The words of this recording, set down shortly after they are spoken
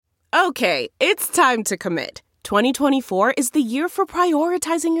Okay, it's time to commit. 2024 is the year for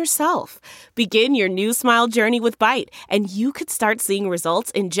prioritizing yourself. Begin your new smile journey with Byte, and you could start seeing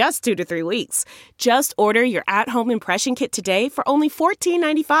results in just 2 to 3 weeks. Just order your at-home impression kit today for only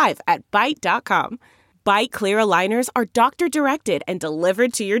 $14.95 at Byte.com. Byte Clear aligners are doctor-directed and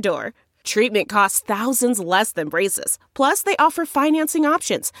delivered to your door. Treatment costs thousands less than braces. Plus, they offer financing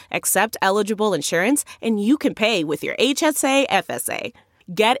options, accept eligible insurance, and you can pay with your HSA, FSA.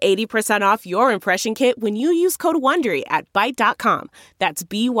 Get 80% off your impression kit when you use code WONDERY at Byte.com. That's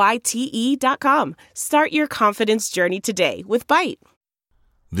BYTE.com. Start your confidence journey today with Byte.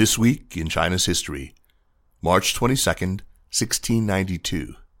 This week in China's history, March 22nd,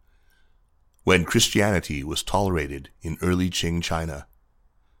 1692. When Christianity was tolerated in early Qing China.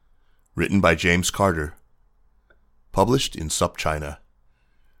 Written by James Carter. Published in SupChina.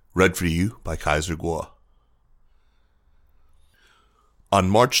 Read for you by Kaiser Guo. On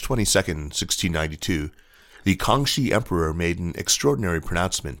March 22, 1692, the Kangxi Emperor made an extraordinary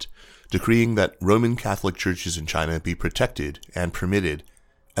pronouncement, decreeing that Roman Catholic churches in China be protected and permitted,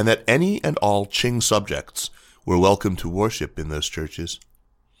 and that any and all Qing subjects were welcome to worship in those churches.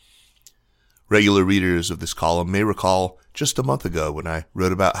 Regular readers of this column may recall just a month ago when I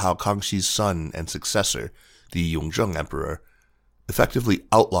wrote about how Kangxi's son and successor, the Yongzheng Emperor, effectively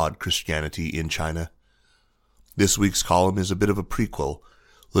outlawed Christianity in China. This week's column is a bit of a prequel,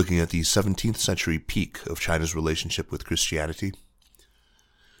 looking at the 17th century peak of China's relationship with Christianity.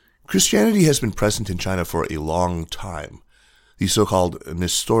 Christianity has been present in China for a long time. The so-called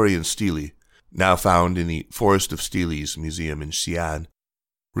Nestorian stele, now found in the Forest of Steles Museum in Xi'an,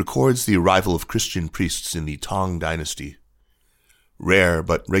 records the arrival of Christian priests in the Tang dynasty. Rare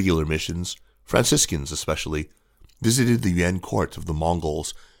but regular missions, Franciscans especially, visited the Yuan court of the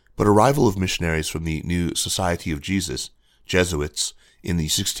Mongols, but arrival of missionaries from the new Society of Jesus, Jesuits, in the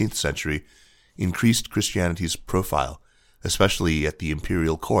 16th century increased Christianity's profile, especially at the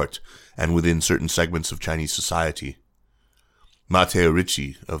imperial court and within certain segments of Chinese society. Matteo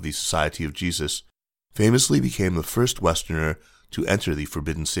Ricci of the Society of Jesus famously became the first Westerner to enter the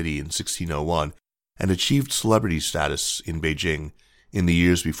Forbidden City in 1601 and achieved celebrity status in Beijing in the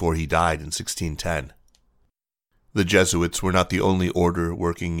years before he died in 1610. The Jesuits were not the only order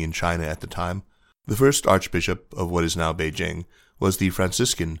working in China at the time. The first archbishop of what is now Beijing was the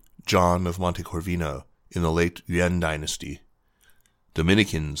Franciscan John of Montecorvino in the late Yuan dynasty.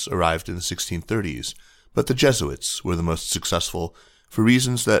 Dominicans arrived in the 1630s, but the Jesuits were the most successful for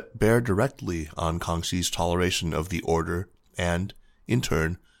reasons that bear directly on Kangxi's toleration of the order and, in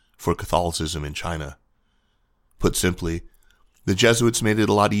turn, for Catholicism in China. Put simply, the Jesuits made it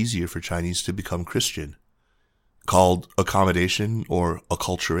a lot easier for Chinese to become Christian. Called accommodation or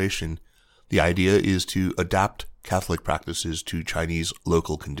acculturation, the idea is to adapt Catholic practices to Chinese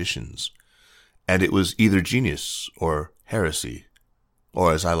local conditions. And it was either genius or heresy,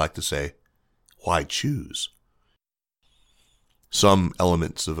 or as I like to say, why choose? Some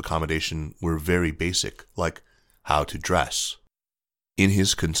elements of accommodation were very basic, like how to dress. In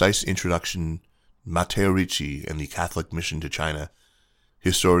his concise introduction, Matteo Ricci and the Catholic Mission to China,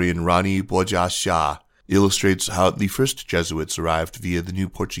 historian Rani Bojia illustrates how the first Jesuits arrived via the new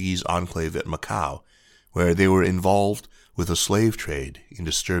Portuguese enclave at Macau, where they were involved with a slave trade in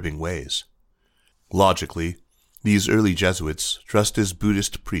disturbing ways. Logically, these early Jesuits dressed as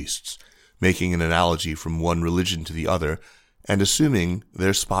Buddhist priests, making an analogy from one religion to the other, and assuming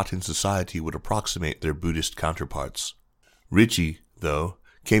their spot in society would approximate their Buddhist counterparts. Ricci, though,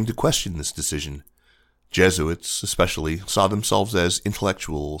 came to question this decision. Jesuits, especially, saw themselves as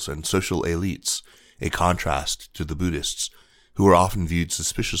intellectuals and social elites, a contrast to the Buddhists, who were often viewed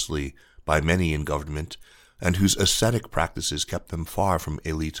suspiciously by many in government, and whose ascetic practices kept them far from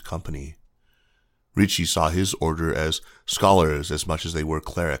elite company. Ricci saw his order as scholars as much as they were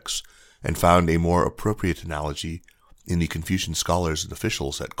clerics, and found a more appropriate analogy in the Confucian scholars and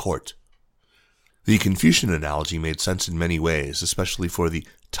officials at court. The Confucian analogy made sense in many ways, especially for the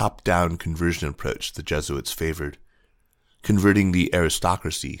top-down conversion approach the Jesuits favored. Converting the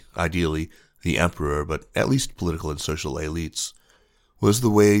aristocracy, ideally the emperor, but at least political and social elites, was the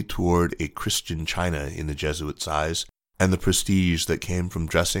way toward a Christian China in the Jesuits' eyes, and the prestige that came from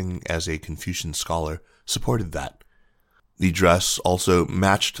dressing as a Confucian scholar supported that. The dress also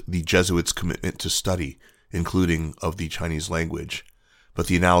matched the Jesuits' commitment to study, including of the Chinese language, but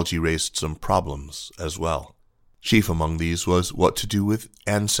the analogy raised some problems as well. Chief among these was what to do with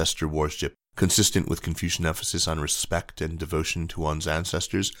ancestor worship. Consistent with Confucian emphasis on respect and devotion to one's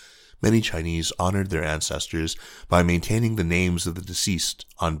ancestors, many Chinese honored their ancestors by maintaining the names of the deceased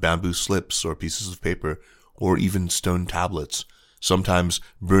on bamboo slips or pieces of paper, or even stone tablets, sometimes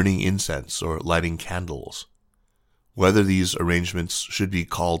burning incense or lighting candles. Whether these arrangements should be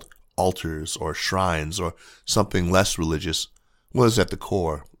called altars or shrines or something less religious was at the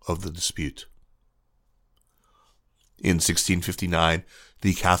core of the dispute. In 1659,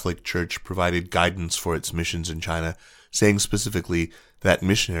 the Catholic Church provided guidance for its missions in China, saying specifically that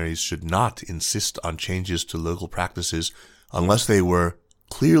missionaries should not insist on changes to local practices unless they were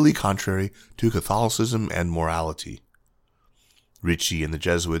clearly contrary to Catholicism and morality. Ricci and the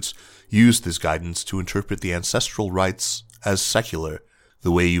Jesuits used this guidance to interpret the ancestral rites as secular,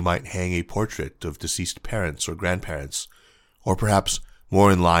 the way you might hang a portrait of deceased parents or grandparents, or perhaps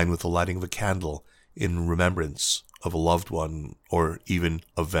more in line with the lighting of a candle in remembrance of a loved one or even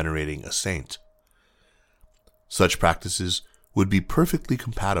of venerating a saint. Such practices would be perfectly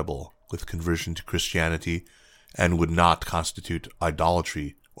compatible with conversion to Christianity and would not constitute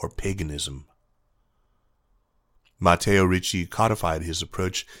idolatry or paganism. Matteo Ricci codified his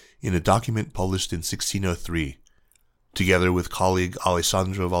approach in a document published in 1603. Together with colleague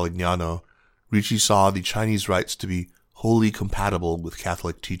Alessandro Valignano, Ricci saw the Chinese rites to be wholly compatible with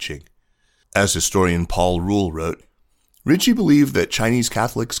Catholic teaching. As historian Paul Rule wrote, Ricci believed that Chinese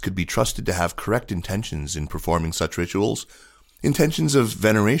Catholics could be trusted to have correct intentions in performing such rituals, intentions of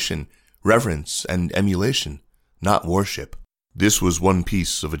veneration, reverence, and emulation, not worship. This was one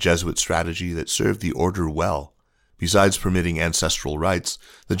piece of a Jesuit strategy that served the order well. Besides permitting ancestral rites,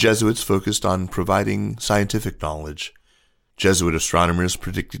 the Jesuits focused on providing scientific knowledge. Jesuit astronomers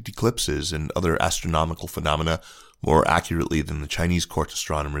predicted eclipses and other astronomical phenomena more accurately than the Chinese court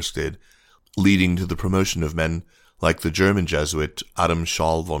astronomers did, leading to the promotion of men like the German Jesuit Adam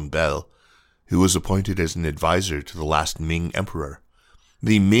Schall von Bell, who was appointed as an advisor to the last Ming emperor.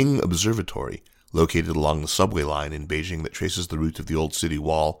 The Ming Observatory, located along the subway line in Beijing that traces the route of the old city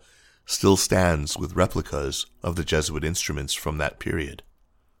wall, still stands with replicas of the Jesuit instruments from that period.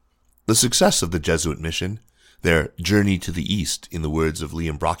 The success of the Jesuit mission, their journey to the east in the words of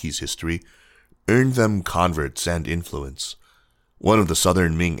Liam Brockie's history, earned them converts and influence. One of the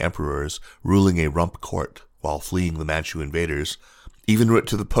southern Ming emperors, ruling a rump court while fleeing the Manchu invaders, even wrote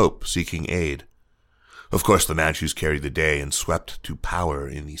to the Pope seeking aid. Of course, the Manchus carried the day and swept to power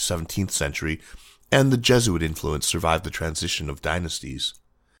in the 17th century, and the Jesuit influence survived the transition of dynasties.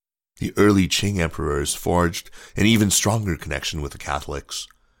 The early Qing emperors forged an even stronger connection with the Catholics.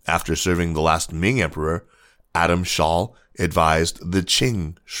 After serving the last Ming emperor, Adam Schall advised the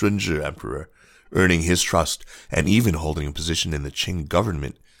Qing Shunzhi emperor, earning his trust and even holding a position in the Qing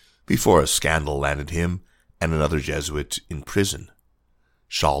government before a scandal landed him and another Jesuit in prison.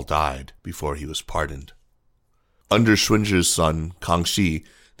 Schall died before he was pardoned. Under Shunzhi's son, Kangxi,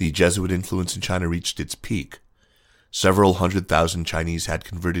 the Jesuit influence in China reached its peak. Several 100,000 Chinese had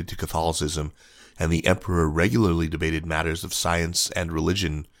converted to Catholicism, and the emperor regularly debated matters of science and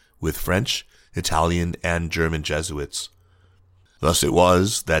religion with French, Italian, and German Jesuits. Thus it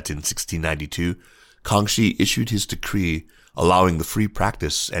was that in 1692, Kangxi issued his decree allowing the free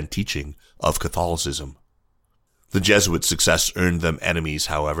practice and teaching of Catholicism. The Jesuit success earned them enemies,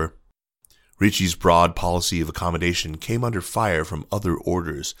 however. Ricci's broad policy of accommodation came under fire from other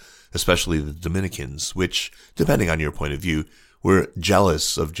orders, especially the Dominicans, which, depending on your point of view, were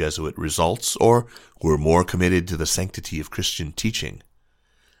jealous of Jesuit results or were more committed to the sanctity of Christian teaching.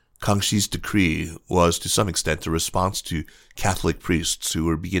 Kangxi's decree was to some extent a response to Catholic priests who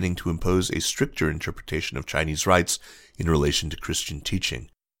were beginning to impose a stricter interpretation of Chinese rites in relation to Christian teaching.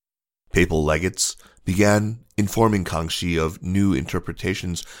 Papal legates began informing Kangxi of new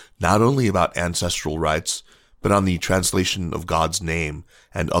interpretations not only about ancestral rites, but on the translation of God's name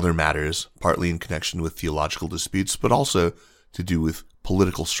and other matters, partly in connection with theological disputes, but also to do with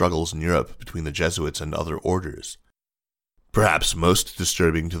political struggles in Europe between the Jesuits and other orders. Perhaps most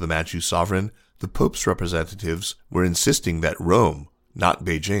disturbing to the Manchu sovereign, the Pope's representatives were insisting that Rome, not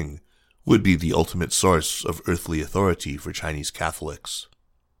Beijing, would be the ultimate source of earthly authority for Chinese Catholics.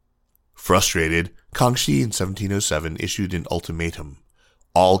 Frustrated, Kangxi in 1707 issued an ultimatum.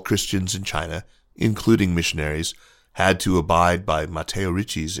 All Christians in China, including missionaries, had to abide by Matteo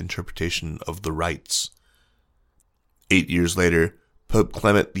Ricci's interpretation of the rites. 8 years later, Pope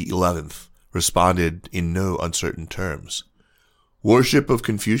Clement XI responded in no uncertain terms. Worship of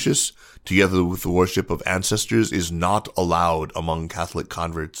Confucius, together with the worship of ancestors, is not allowed among Catholic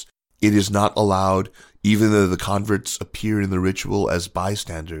converts. It is not allowed even though the converts appear in the ritual as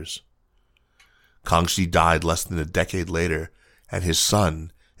bystanders. Kangxi died less than a decade later, and his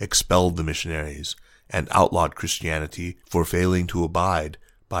son expelled the missionaries and outlawed Christianity for failing to abide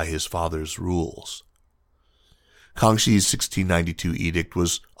by his father's rules. Kangxi's 1692 edict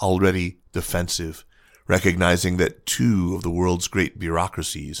was already defensive, recognizing that two of the world's great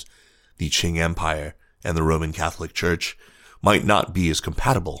bureaucracies, the Qing Empire and the Roman Catholic Church, might not be as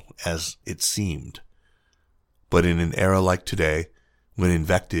compatible as it seemed. But in an era like today, when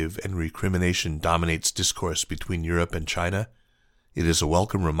invective and recrimination dominates discourse between Europe and China, it is a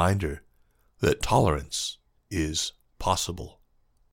welcome reminder that tolerance is possible.